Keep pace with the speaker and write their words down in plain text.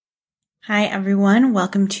Hi, everyone.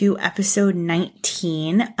 Welcome to episode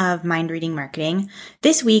 19 of Mind Reading Marketing.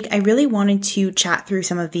 This week, I really wanted to chat through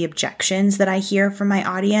some of the objections that I hear from my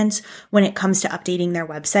audience when it comes to updating their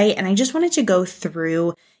website. And I just wanted to go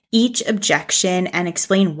through each objection and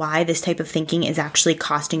explain why this type of thinking is actually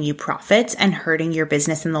costing you profits and hurting your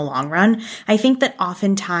business in the long run. I think that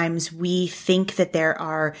oftentimes we think that there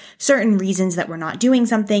are certain reasons that we're not doing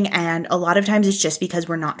something, and a lot of times it's just because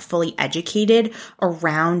we're not fully educated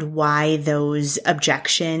around why those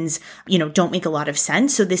objections, don't make a lot of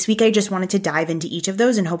sense. So this week I just wanted to dive into each of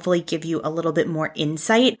those and hopefully give you a little bit more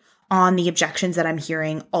insight on the objections that I'm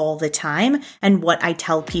hearing all the time and what I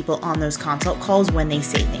tell people on those consult calls when they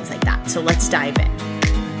say things like that. So let's dive in.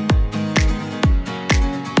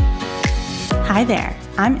 Hi there,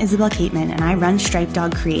 I'm Isabel Cateman and I run Stripe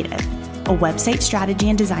Dog Creative, a website strategy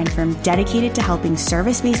and design firm dedicated to helping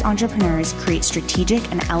service-based entrepreneurs create strategic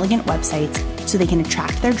and elegant websites so they can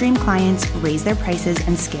attract their dream clients, raise their prices,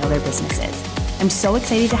 and scale their businesses. I'm so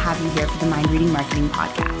excited to have you here for the Mind Reading Marketing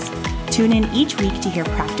Podcast. Tune in each week to hear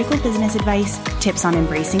practical business advice, tips on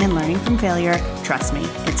embracing and learning from failure, trust me,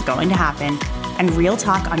 it's going to happen, and real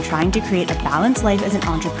talk on trying to create a balanced life as an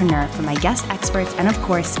entrepreneur from my guest experts and, of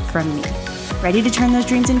course, from me. Ready to turn those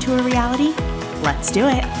dreams into a reality? Let's do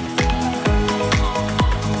it.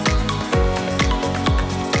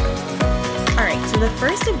 All right, so the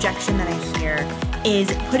first objection that I hear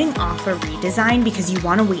is putting off a redesign because you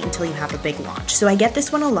want to wait until you have a big launch. So I get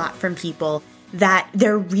this one a lot from people that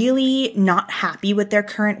they're really not happy with their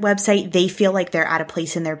current website. They feel like they're at a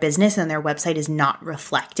place in their business and their website is not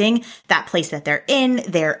reflecting that place that they're in.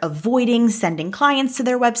 They're avoiding sending clients to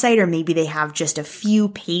their website, or maybe they have just a few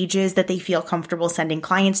pages that they feel comfortable sending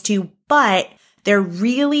clients to, but they're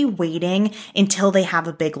really waiting until they have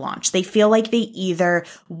a big launch. They feel like they either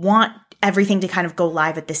want everything to kind of go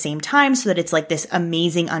live at the same time so that it's like this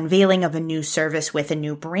amazing unveiling of a new service with a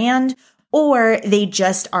new brand, or they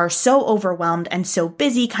just are so overwhelmed and so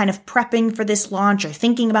busy kind of prepping for this launch or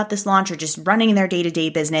thinking about this launch or just running their day-to-day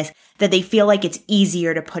business that they feel like it's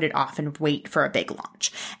easier to put it off and wait for a big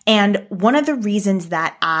launch. And one of the reasons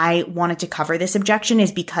that I wanted to cover this objection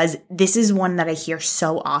is because this is one that I hear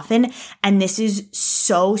so often, and this is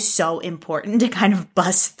so important to kind of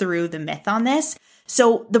bust through the myth on this.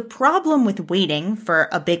 So the problem with waiting for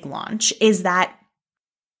a big launch is that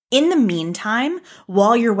in the meantime,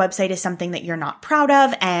 while your website is something that you're not proud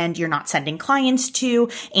of and you're not sending clients to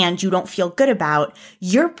and you don't feel good about,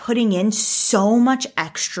 you're putting in so much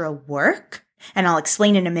extra work. And I'll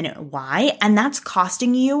explain in a minute why. And that's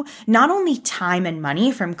costing you not only time and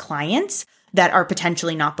money from clients that are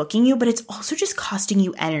potentially not booking you, but it's also just costing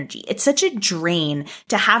you energy. It's such a drain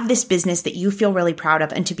to have this business that you feel really proud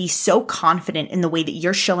of and to be so confident in the way that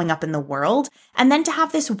you're showing up in the world. And then to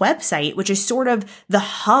have this website, which is sort of the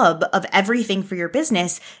hub of everything for your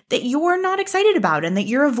business, that you're not excited about and that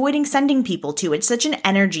you're avoiding sending people to. It's such an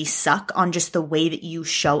energy suck on just the way that you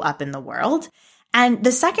show up in the world. And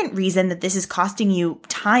the second reason that this is costing you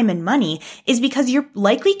time and money is because you're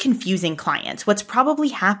likely confusing clients. What's probably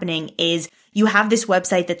happening is you have this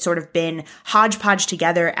website that's sort of been hodgepodge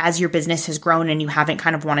together as your business has grown and you haven't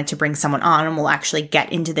kind of wanted to bring someone on. And we'll actually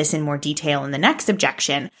get into this in more detail in the next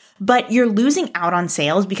objection. But you're losing out on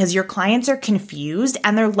sales because your clients are confused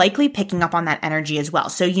and they're likely picking up on that energy as well.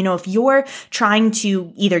 So, if you're trying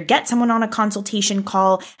to either get someone on a consultation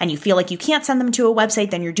call and you feel like you can't send them to a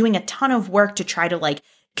website, then you're doing a ton of work to try to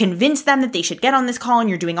convince them that they should get on this call, and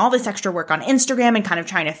you're doing all this extra work on Instagram and kind of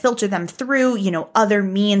trying to filter them through, other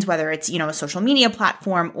means, whether it's, a social media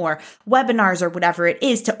platform or webinars or whatever it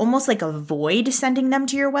is, to almost avoid sending them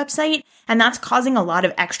to your website. And that's causing a lot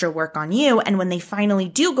of extra work on you. And when they finally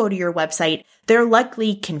do go to your website, they're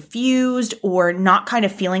likely confused or not kind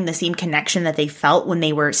of feeling the same connection that they felt when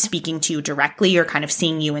they were speaking to you directly or kind of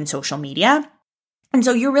seeing you in social media. And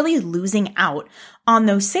so you're really losing out on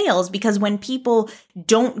those sales because when people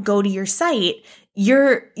don't go to your site,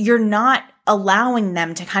 you're not allowing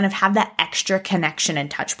them to kind of have that extra connection and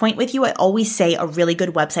touch point with you. I always say a really good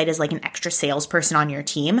website is like an extra salesperson on your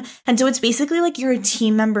team. And so it's basically like you're a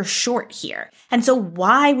team member short here. And so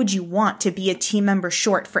why would you want to be a team member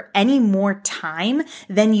short for any more time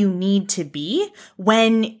than you need to be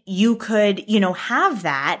when you could, have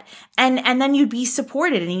that and then you'd be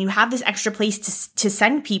supported and you have this extra place to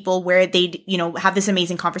send people where they'd, have this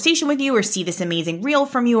amazing conversation with you or see this amazing reel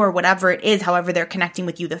from you or whatever it is, however they're connecting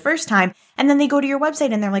with you the first time. And then they go to your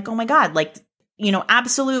website and they're like, oh my God,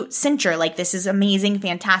 absolute cincher. This is amazing,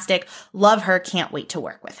 fantastic. Love her. Can't wait to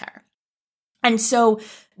work with her. And so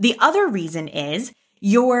the other reason is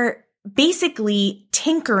you're basically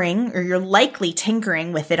tinkering, or you're likely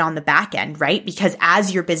tinkering with it on the back end, right? Because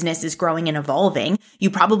as your business is growing and evolving, you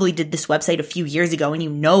probably did this website a few years ago and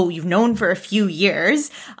you've known for a few years.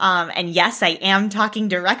 And yes, I am talking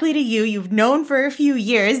directly to you. You've known for a few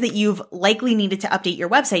years that you've likely needed to update your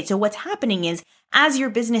website. So what's happening is, as your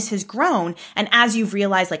business has grown and as you've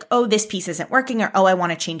realized like, oh, this piece isn't working, or, oh, I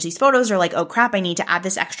want to change these photos, or like, oh crap, I need to add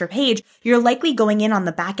this extra page, you're likely going in on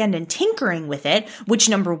the back end and tinkering with it, which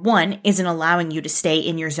number one, isn't allowing you to stay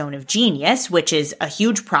in your zone of genius, which is a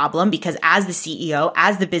huge problem because as the CEO,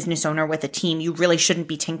 as the business owner with a team, you really shouldn't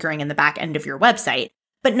be tinkering in the back end of your website.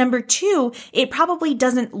 But number two, it probably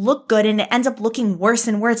doesn't look good and it ends up looking worse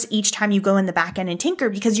and worse each time you go in the back end and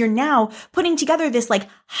tinker because you're now putting together this like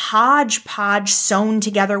hodgepodge sewn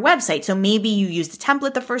together website. So maybe you used a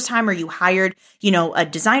template the first time or you hired, a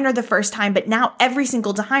designer the first time, but now every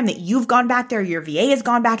single time that you've gone back there, your VA has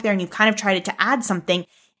gone back there and you've kind of tried to add something,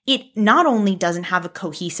 it not only doesn't have a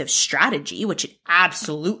cohesive strategy, which it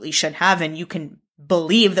absolutely should have, and you can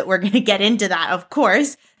believe that we're going to get into that, of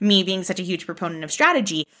course, me being such a huge proponent of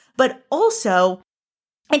strategy, but also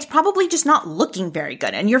it's probably just not looking very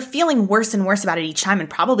good. And you're feeling worse and worse about it each time and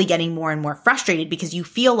probably getting more and more frustrated because you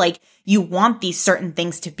feel like you want these certain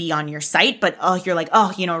things to be on your site, but you're like,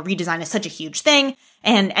 redesign is such a huge thing.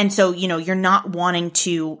 And so, you're not wanting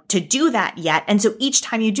to do that yet. And so each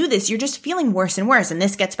time you do this, you're just feeling worse and worse. And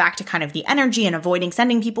this gets back to kind of the energy and avoiding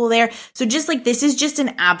sending people there. So just like, this is just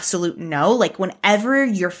an absolute no. Like whenever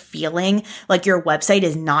you're feeling like your website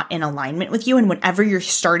is not in alignment with you, and whenever you're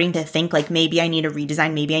starting to think like, maybe I need a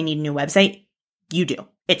redesign, maybe I need a new website, you do.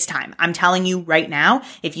 It's time. I'm telling you right now,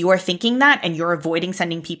 if you are thinking that and you're avoiding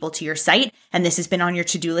sending people to your site, and this has been on your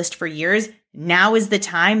to-do list for years, now is the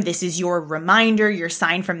time. This is your reminder, your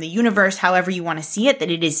sign from the universe, however you want to see it,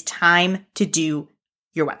 that it is time to do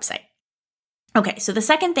your website. Okay, so the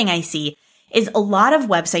second thing I see is a lot of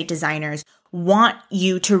website designers want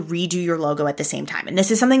you to redo your logo at the same time. And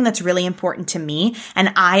this is something that's really important to me.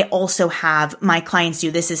 And I also have my clients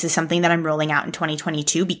do this. This is something that I'm rolling out in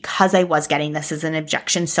 2022 because I was getting this as an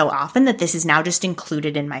objection so often that this is now just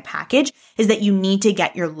included in my package, is that you need to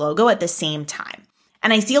get your logo at the same time.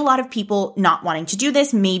 And I see a lot of people not wanting to do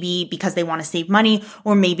this, maybe because they want to save money,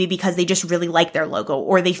 or maybe because they just really like their logo,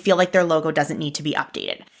 or they feel like their logo doesn't need to be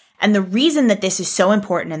updated. And the reason that this is so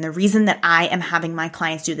important, and the reason that I am having my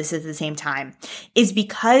clients do this at the same time, is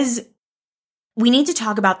because we need to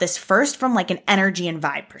talk about this first from like an energy and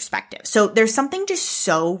vibe perspective. So there's something just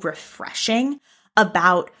so refreshing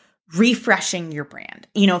about refreshing your brand.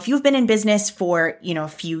 If you've been in business for, a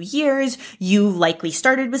few years, you likely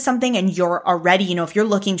started with something and you're already, if you're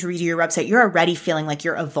looking to redo your website, you're already feeling like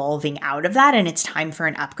you're evolving out of that and it's time for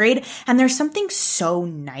an upgrade. And there's something so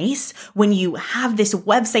nice when you have this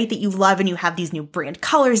website that you love and you have these new brand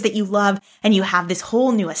colors that you love and you have this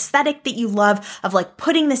whole new aesthetic that you love of like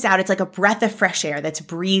putting this out. It's like a breath of fresh air that's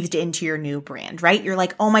breathed into your new brand, right? You're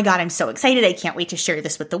like, oh my God, I'm so excited. I can't wait to share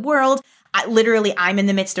this with the world. I'm in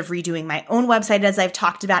the midst of redoing my own website, as I've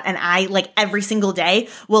talked about, and I like every single day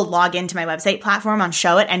will log into my website platform on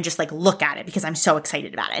Showit and just like look at it because I'm so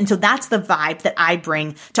excited about it. And so that's the vibe that I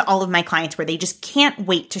bring to all of my clients, where they just can't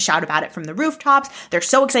wait to shout about it from the rooftops. They're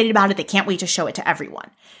so excited about it. They can't wait to show it to everyone.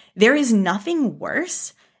 There is nothing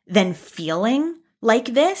worse than feeling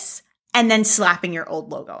like this and then slapping your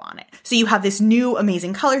old logo on it. So you have this new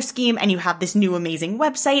amazing color scheme and you have this new amazing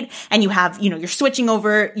website and you have, you're switching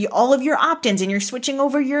over all of your opt-ins and you're switching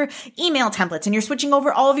over your email templates and you're switching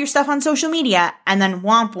over all of your stuff on social media. And then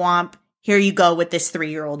womp womp, here you go with this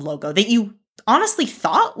 3-year-old logo that you honestly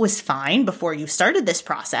thought was fine before you started this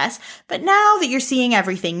process. But now that you're seeing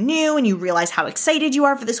everything new and you realize how excited you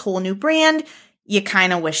are for this whole new brand, you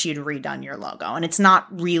kind of wish you'd redone your logo and it's not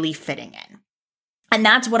really fitting in. And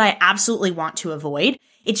that's what I absolutely want to avoid.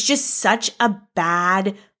 It's just such a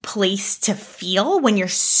bad place to feel when you're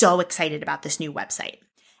so excited about this new website.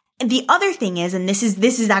 And the other thing is, and this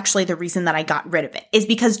is actually the reason that I got rid of it, is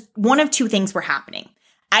because one of two things were happening.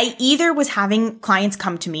 I either was having clients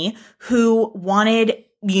come to me who wanted,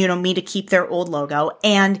 me to keep their old logo,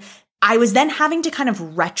 and I was then having to kind of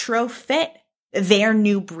retrofit their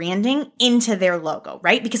new branding into their logo,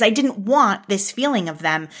 right? Because I didn't want this feeling of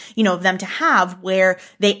them, of them to have where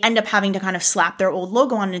they end up having to kind of slap their old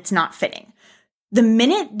logo on and it's not fitting. The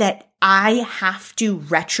minute that I have to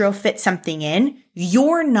retrofit something in,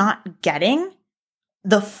 you're not getting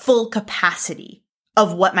the full capacity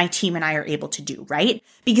of what my team and I are able to do, right?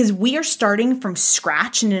 Because we are starting from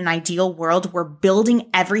scratch in an ideal world. We're building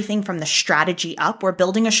everything from the strategy up. We're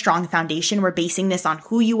building a strong foundation. We're basing this on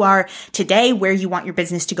who you are today, where you want your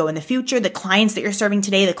business to go in the future, the clients that you're serving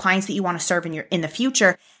today, the clients that you want to serve in the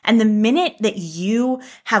future. And the minute that you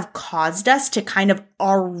have caused us to kind of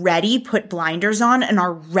already put blinders on and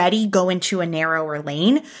already go into a narrower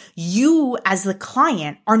lane, you as the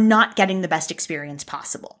client are not getting the best experience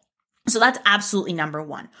possible. So that's absolutely number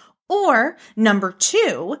one. Or number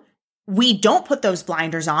two, we don't put those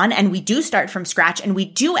blinders on and we do start from scratch and we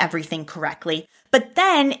do everything correctly. But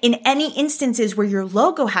then in any instances where your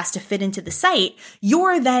logo has to fit into the site,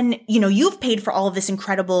 you're then, you've paid for all of this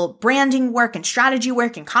incredible branding work and strategy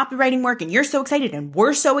work and copywriting work, and you're so excited and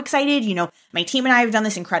we're so excited. My team and I have done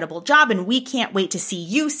this incredible job and we can't wait to see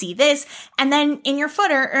you see this. And then in your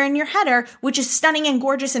footer or in your header, which is stunning and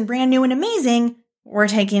gorgeous and brand new and amazing, we're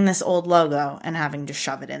taking this old logo and having to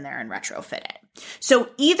shove it in there and retrofit it. So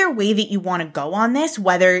either way that you want to go on this,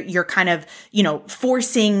 whether you're kind of,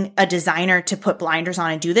 forcing a designer to put blinders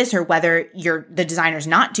on and do this, or whether the designer's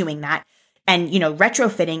not doing that and,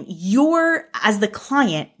 retrofitting, you're, as the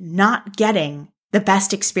client, not getting the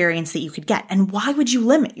best experience that you could get. And why would you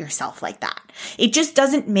limit yourself like that? It just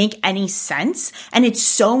doesn't make any sense. And it's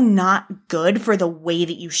so not good for the way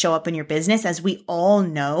that you show up in your business. As we all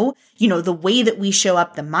know, the way that we show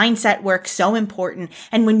up, the mindset work, so important.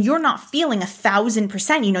 And when you're not feeling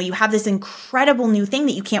 1,000%, you have this incredible new thing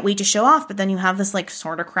that you can't wait to show off, but then you have this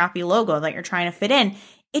sort of crappy logo that you're trying to fit in.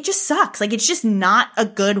 It just sucks. It's just not a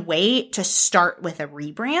good way to start with a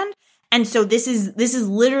rebrand. And so this is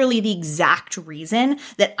literally the exact reason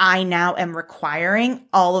that I now am requiring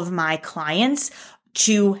all of my clients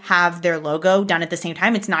to have their logo done at the same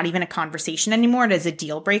time. It's not even a conversation anymore. It is a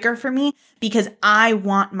deal breaker for me because I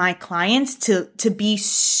want my clients to be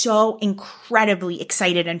so incredibly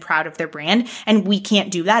excited and proud of their brand. And we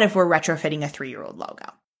can't do that if we're retrofitting a 3-year-old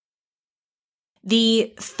logo.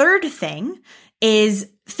 The third thing is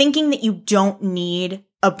thinking that you don't need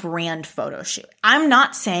a brand photo shoot. I'm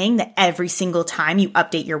not saying that every single time you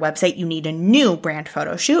update your website, you need a new brand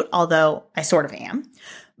photo shoot, although I sort of am.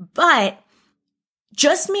 But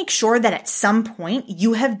just make sure that at some point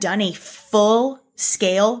you have done a full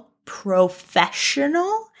scale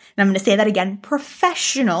professional, and I'm going to say that again,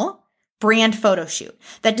 professional brand photo shoot.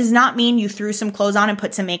 That does not mean you threw some clothes on and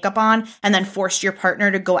put some makeup on and then forced your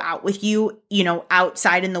partner to go out with you,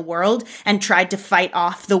 outside in the world and tried to fight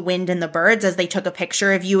off the wind and the birds as they took a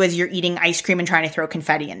picture of you as you're eating ice cream and trying to throw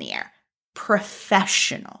confetti in the air.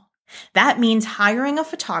 Professional. That means hiring a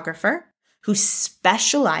photographer who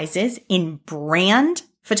specializes in brand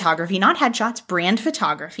photography, not headshots, brand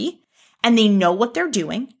photography, and they know what they're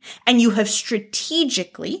doing, and you have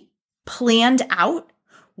strategically planned out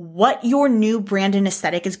what your new brand and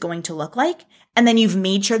aesthetic is going to look like. And then you've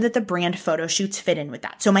made sure that the brand photo shoots fit in with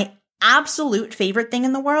that. So my absolute favorite thing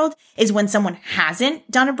in the world is when someone hasn't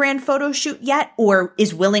done a brand photo shoot yet or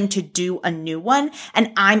is willing to do a new one.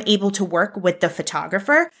 And I'm able to work with the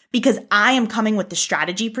photographer because I am coming with the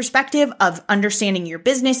strategy perspective of understanding your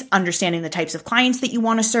business, understanding the types of clients that you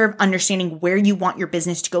want to serve, understanding where you want your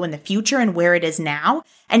business to go in the future and where it is now,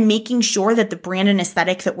 and making sure that the brand and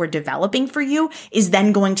aesthetic that we're developing for you is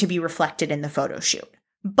then going to be reflected in the photo shoot.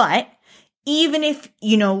 But even if,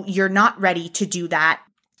 you're not ready to do that,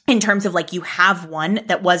 in terms of you have one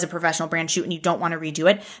that was a professional brand shoot and you don't want to redo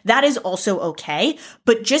it, that is also okay.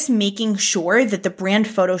 But just making sure that the brand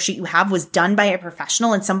photo shoot you have was done by a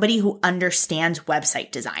professional and somebody who understands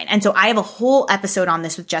website design. And so I have a whole episode on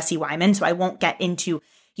this with Jesse Wyman, so I won't get into,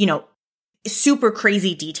 super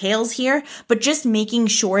crazy details here, but just making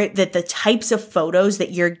sure that the types of photos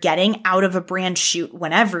that you're getting out of a brand shoot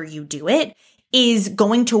whenever you do it is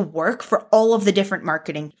going to work for all of the different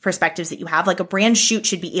marketing perspectives that you have. A brand shoot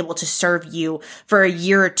should be able to serve you for a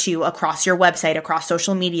year or two across your website, across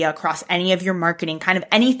social media, across any of your marketing, kind of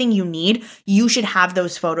anything you need. You should have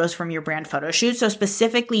those photos from your brand photo shoot. So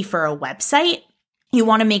specifically for a website, you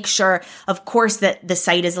want to make sure, of course, that the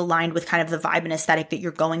site is aligned with kind of the vibe and aesthetic that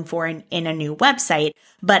you're going for in a new website.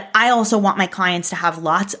 But I also want my clients to have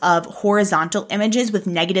lots of horizontal images with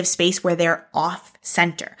negative space where they're off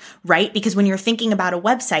center, right? Because when you're thinking about a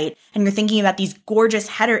website and you're thinking about these gorgeous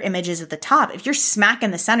header images at the top, if you're smack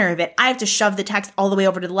in the center of it, I have to shove the text all the way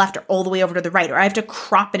over to the left or all the way over to the right, or I have to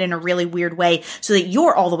crop it in a really weird way so that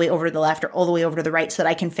you're all the way over to the left or all the way over to the right so that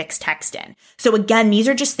I can fix text in. So again, these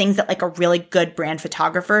are just things that a really good brand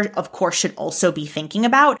photographer, of course, should also be thinking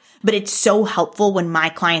about, but it's so helpful when my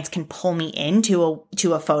clients can pull me into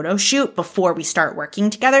to a photo shoot before we start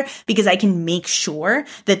working together because I can make sure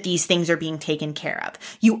that these things are being taken care of.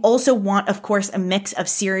 You also want, of course, a mix of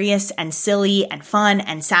serious and silly and fun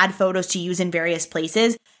and sad photos to use in various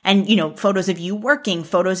places. And, photos of you working,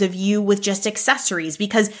 photos of you with just accessories,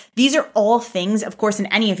 because these are all things, of course, in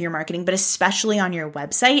any of your marketing, but especially on your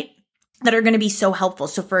website, that are going to be so helpful.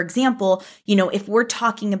 So for example, if we're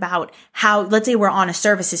talking about how, let's say we're on a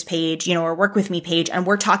services page, or work with me page, and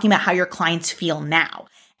we're talking about how your clients feel now.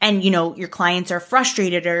 And, your clients are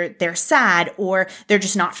frustrated or they're sad or they're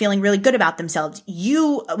just not feeling really good about themselves.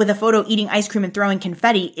 You with a photo eating ice cream and throwing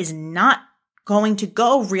confetti is not going to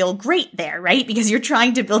go real great there, right? Because you're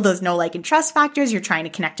trying to build those know, like, and trust factors. You're trying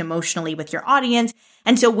to connect emotionally with your audience.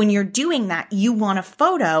 And so when you're doing that, you want a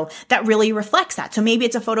photo that really reflects that. So maybe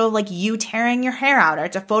it's a photo of like you tearing your hair out, or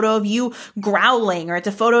it's a photo of you growling, or it's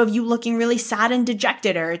a photo of you looking really sad and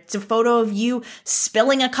dejected, or it's a photo of you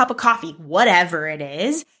spilling a cup of coffee, whatever it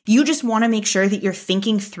is. You just want to make sure that you're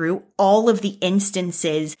thinking through all of the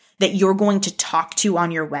instances that you're going to talk to on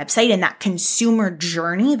your website and that consumer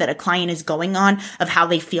journey that a client is going on of how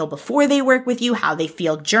they feel before they work with you, how they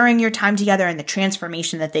feel during your time together, and the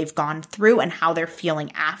transformation that they've gone through and how they're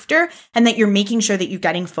feeling after, and that you're making sure that you're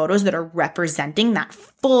getting photos that are representing that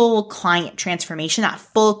full client transformation, that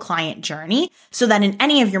full client journey, so that in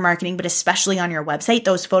any of your marketing, but especially on your website,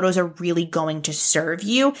 those photos are really going to serve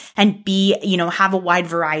you and be, have a wide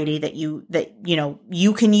variety that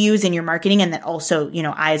you can use in your marketing, and that also,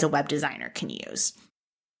 I as a web designer can use.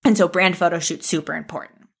 And so brand photo shoot, super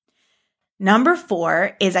important. Number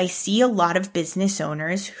 4 is I see a lot of business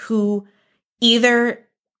owners who either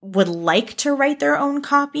would like to write their own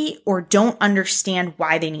copy or don't understand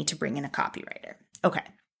why they need to bring in a copywriter. Okay.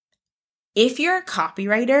 If you're a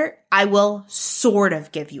copywriter, I will sort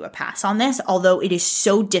of give you a pass on this, although it is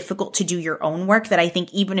so difficult to do your own work that I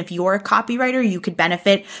think even if you're a copywriter, you could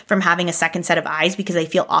benefit from having a second set of eyes, because I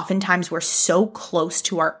feel oftentimes we're so close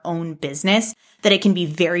to our own business that it can be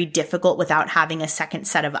very difficult without having a second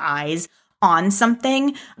set of eyes on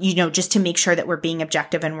something, just to make sure that we're being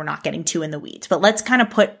objective and we're not getting too in the weeds. But let's kind of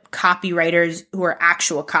put copywriters who are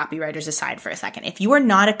actual copywriters aside for a second. If you are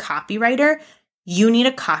not a copywriter, you need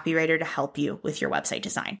a copywriter to help you with your website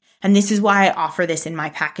design. And this is why I offer this in my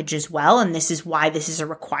package as well. And this is why this is a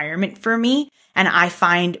requirement for me. And I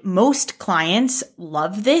find most clients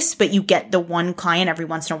love this, but you get the one client every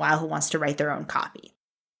once in a while who wants to write their own copy.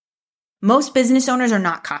 Most business owners are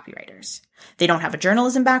not copywriters. They don't have a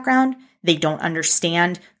journalism background. They don't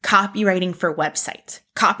understand copywriting for websites.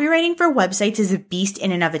 Copywriting for websites is a beast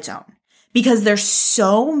in and of its own, because there's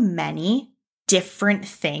so many different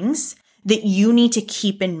things that you need to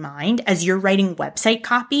keep in mind as you're writing website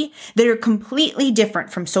copy that are completely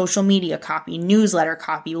different from social media copy, newsletter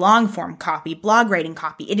copy, long form copy, blog writing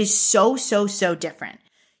copy. It is so different.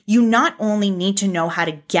 You not only need to know how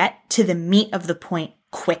to get to the meat of the point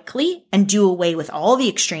quickly and do away with all the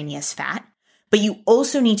extraneous fat, but you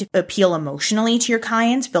also need to appeal emotionally to your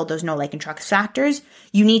clients, build those know, like, and trust factors.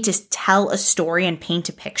 You need to tell a story and paint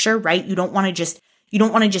a picture, right? You don't want to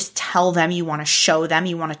just tell them, you want to show them,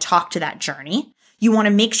 you want to talk to that journey. You want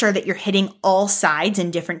to make sure that you're hitting all sides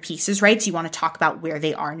in different pieces, right? So you want to talk about where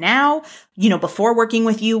they are now, before working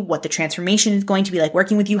with you, what the transformation is going to be like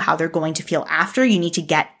working with you, how they're going to feel after. You need to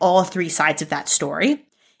get all 3 sides of that story.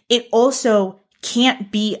 It also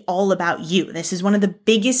can't be all about you. This is one of the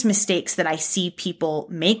biggest mistakes that I see people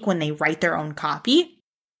make when they write their own copy,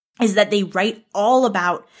 is that they write all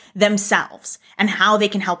about themselves and how they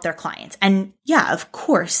can help their clients. And yeah, of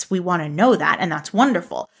course, we want to know that, and that's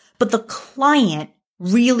wonderful. But the client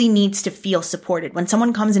really needs to feel supported. When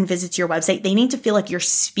someone comes and visits your website, they need to feel like you're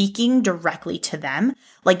speaking directly to them,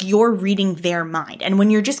 like you're reading their mind. And when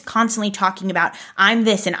you're just constantly talking about, I'm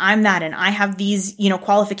this and I'm that, and I have these,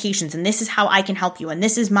 qualifications, and this is how I can help you, and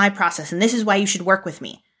this is my process, and this is why you should work with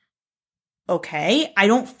me. Okay, I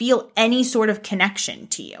don't feel any sort of connection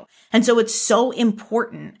to you. And so it's so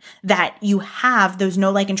important that you have those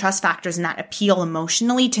know, like, and trust factors and that appeal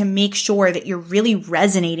emotionally to make sure that you're really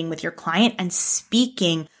resonating with your client and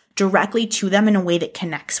speaking directly to them in a way that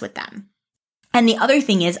connects with them. And the other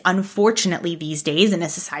thing is, unfortunately, these days in a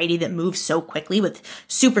society that moves so quickly with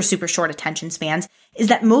super short attention spans, is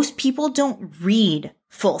that most people don't read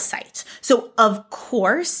full sites. So of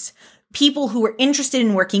course, people who are interested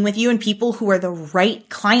in working with you and people who are the right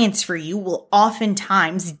clients for you will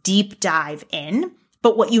oftentimes deep dive in.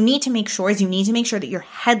 But what you need to make sure is that your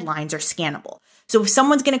headlines are scannable. So if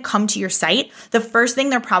someone's going to come to your site, the first thing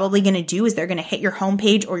they're probably going to do is they're going to hit your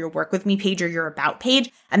homepage or your work with me page or your about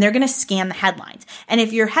page, and they're going to scan the headlines. And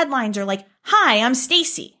if your headlines are like, "Hi, I'm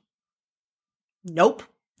Stacy." Nope.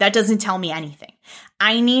 That doesn't tell me anything.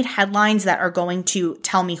 I need headlines that are going to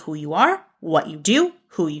tell me who you are, what you do,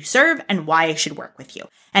 who you serve, and why I should work with you.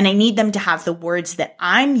 And I need them to have the words that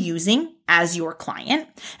I'm using as your client.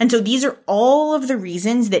 And so these are all of the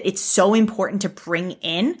reasons that it's so important to bring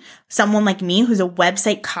in someone like me who's a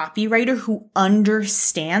website copywriter who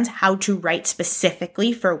understands how to write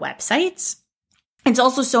specifically for websites. It's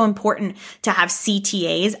also so important to have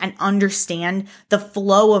CTAs and understand the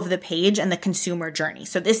flow of the page and the consumer journey.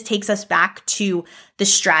 So this takes us back to the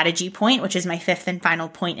strategy point, which is my fifth and final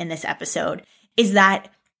point in this episode, is that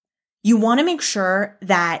you want to make sure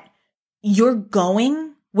that you're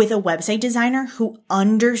going with a website designer who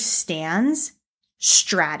understands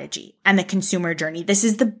strategy and the consumer journey. This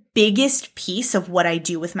is the biggest piece of what I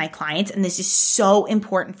do with my clients, and this is so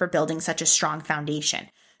important for building such a strong foundation.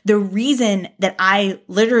 The reason that I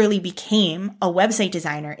literally became a website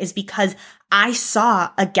designer is because I saw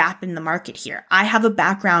a gap in the market here. I have a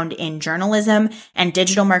background in journalism and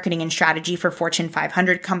digital marketing and strategy for Fortune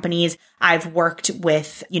 500 companies. I've worked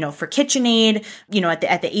with, for KitchenAid,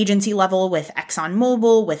 at the agency level with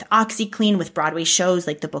ExxonMobil, with OxyClean, with Broadway shows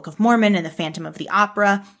like The Book of Mormon and The Phantom of the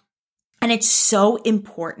Opera. And it's so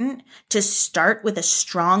important to start with a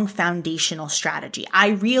strong foundational strategy. I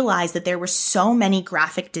realized that there were so many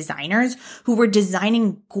graphic designers who were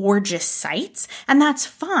designing gorgeous sites, and that's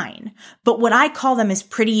fine. But what I call them is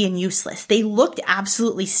pretty and useless. They looked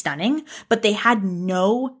absolutely stunning, but they had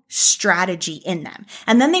no strategy in them.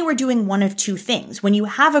 And then they were doing one of two things. When you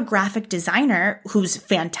have a graphic designer who's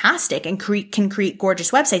fantastic and can create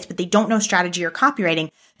gorgeous websites, but they don't know strategy or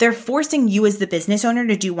copywriting, they're forcing you as the business owner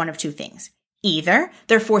to do one of two things. Either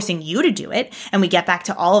they're forcing you to do it, and we get back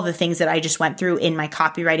to all of the things that I just went through in my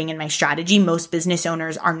copywriting and my strategy. Most business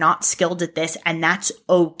owners are not skilled at this, and that's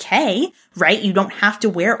okay, right? You don't have to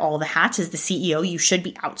wear all the hats as the CEO. You should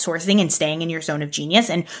be outsourcing and staying in your zone of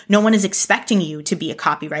genius, and no one is expecting you to be a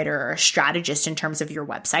copywriter or a strategist in terms of your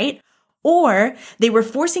website. Or they were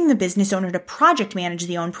forcing the business owner to project manage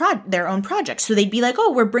their own projects. So they'd be like,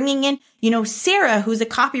 oh, we're bringing in, Sarah, who's a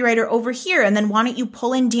copywriter over here. And then why don't you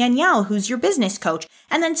pull in Danielle, who's your business coach?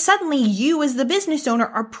 And then suddenly you as the business owner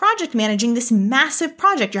are project managing this massive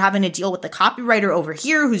project. You're having to deal with the copywriter over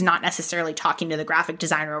here who's not necessarily talking to the graphic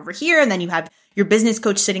designer over here. And then you have your business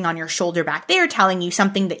coach sitting on your shoulder back there telling you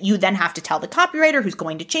something that you then have to tell the copywriter who's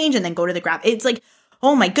going to change and then go to the graphic. It's like,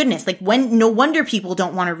 oh my goodness, no wonder people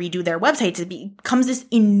don't want to redo their websites. It becomes this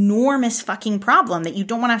enormous fucking problem that you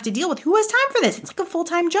don't want to have to deal with. Who has time for this? It's like a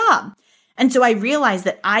full-time job. And so I realized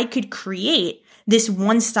that I could create this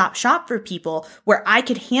one-stop shop for people where I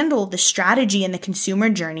could handle the strategy and the consumer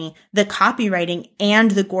journey, the copywriting, and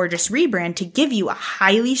the gorgeous rebrand to give you a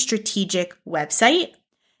highly strategic website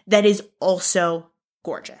that is also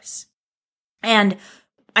gorgeous. And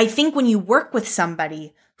I think when you work with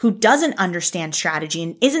somebody who doesn't understand strategy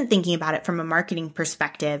and isn't thinking about it from a marketing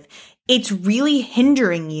perspective, it's really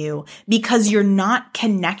hindering you because you're not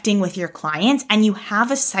connecting with your clients and you have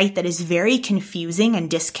a site that is very confusing and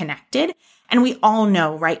disconnected. And we all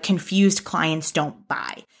know, right? Confused clients don't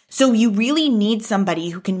buy. So you really need somebody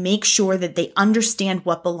who can make sure that they understand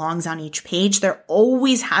what belongs on each page. They're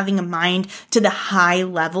always having a mind to the high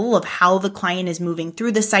level of how the client is moving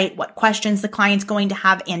through the site, what questions the client's going to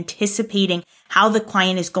have, anticipating how the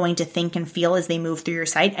client is going to think and feel as they move through your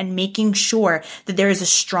site, and making sure that there is a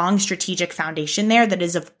strong strategic foundation there that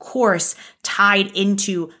is, of course, tied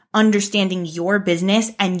into understanding your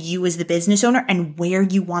business and you as the business owner and where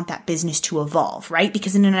you want that business to evolve, right?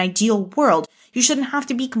 Because in an ideal world, you shouldn't have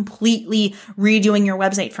to be completely redoing your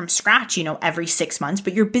website from scratch, every 6 months,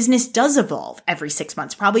 but your business does evolve every 6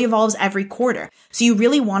 months, probably evolves every quarter. So you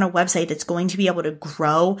really want a website that's going to be able to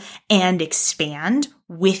grow and expand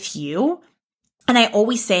with you. And I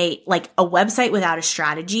always say, like, a website without a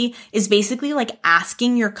strategy is basically like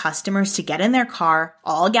asking your customers to get in their car,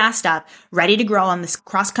 all gassed up, ready to go on this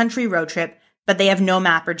cross-country road trip, but they have no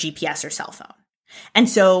map or GPS or cell phone. And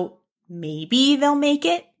so maybe they'll make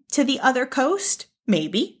it to the other coast.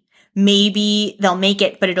 Maybe they'll make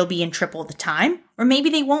it, but it'll be in triple the time. Or maybe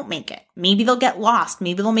they won't make it. Maybe they'll get lost.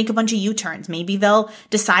 Maybe they'll make a bunch of U-turns. Maybe they'll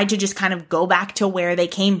decide to just kind of go back to where they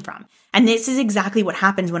came from. And this is exactly what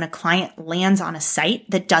happens when a client lands on a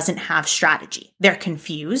site that doesn't have strategy. They're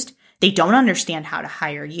confused. They don't understand how to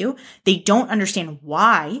hire you. They don't understand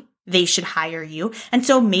why they should hire you. And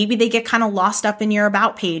so maybe they get kind of lost up in your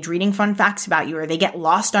about page reading fun facts about you, or they get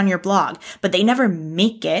lost on your blog, but they never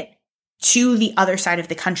make it to the other side of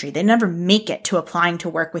the country. They never make it to applying to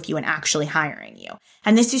work with you and actually hiring you.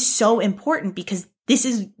 And this is so important because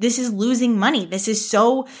this is losing money. This is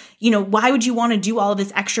so, why would you want to do all of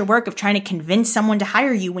this extra work of trying to convince someone to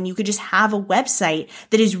hire you when you could just have a website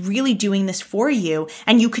that is really doing this for you,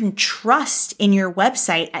 and you can trust in your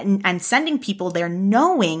website and sending people there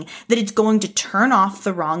knowing that it's going to turn off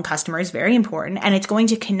the wrong customers, very important, and it's going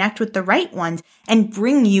to connect with the right ones and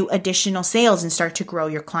bring you additional sales and start to grow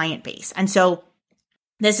your client base. And so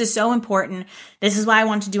this is so important. This is why I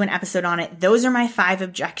want to do an episode on it. Those are my 5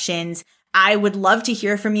 objections. I would love to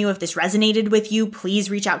hear from you. If this resonated with you,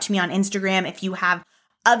 please reach out to me on Instagram. If you have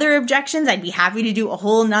other objections, I'd be happy to do a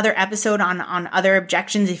whole nother episode on other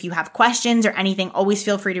objections. If you have questions or anything, always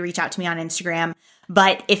feel free to reach out to me on Instagram.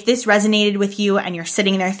 But if this resonated with you and you're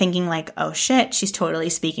sitting there thinking like, oh shit, she's totally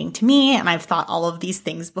speaking to me and I've thought all of these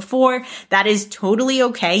things before, that is totally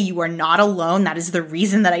okay. You are not alone. That is the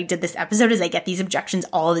reason that I did this episode, is I get these objections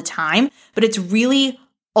all the time, but it's really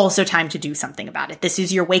also time to do something about it. This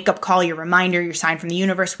is your wake up call, your reminder, your sign from the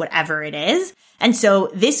universe, whatever it is. And so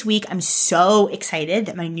this week, I'm so excited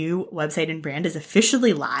that my new website and brand is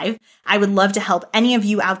officially live. I would love to help any of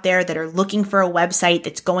you out there that are looking for a website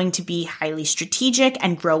that's going to be highly strategic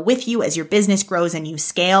and grow with you as your business grows and you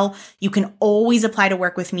scale. You can always apply to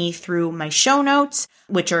work with me through my show notes,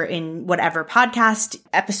 which are in whatever podcast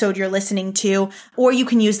episode you're listening to, or you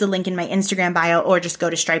can use the link in my Instagram bio or just go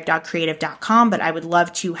to stripedogcreative.com. But I would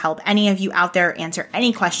love to help any of you out there answer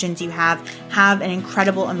any questions you have. Have an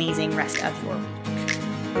incredible, amazing rest of your week.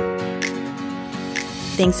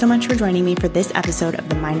 Thanks so much for joining me for this episode of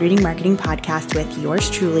the Mind Reading Marketing Podcast with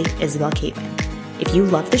yours truly, Isabel Caitlin. If you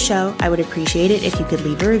love the show, I would appreciate it if you could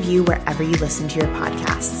leave a review wherever you listen to your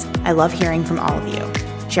podcasts. I love hearing from all of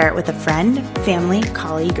you. Share it with a friend, family,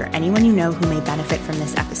 colleague, or anyone you know who may benefit from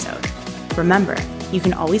this episode. Remember, you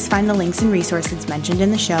can always find the links and resources mentioned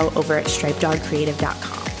in the show over at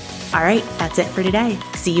stripedogcreative.com. All right, that's it for today.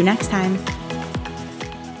 See you next time.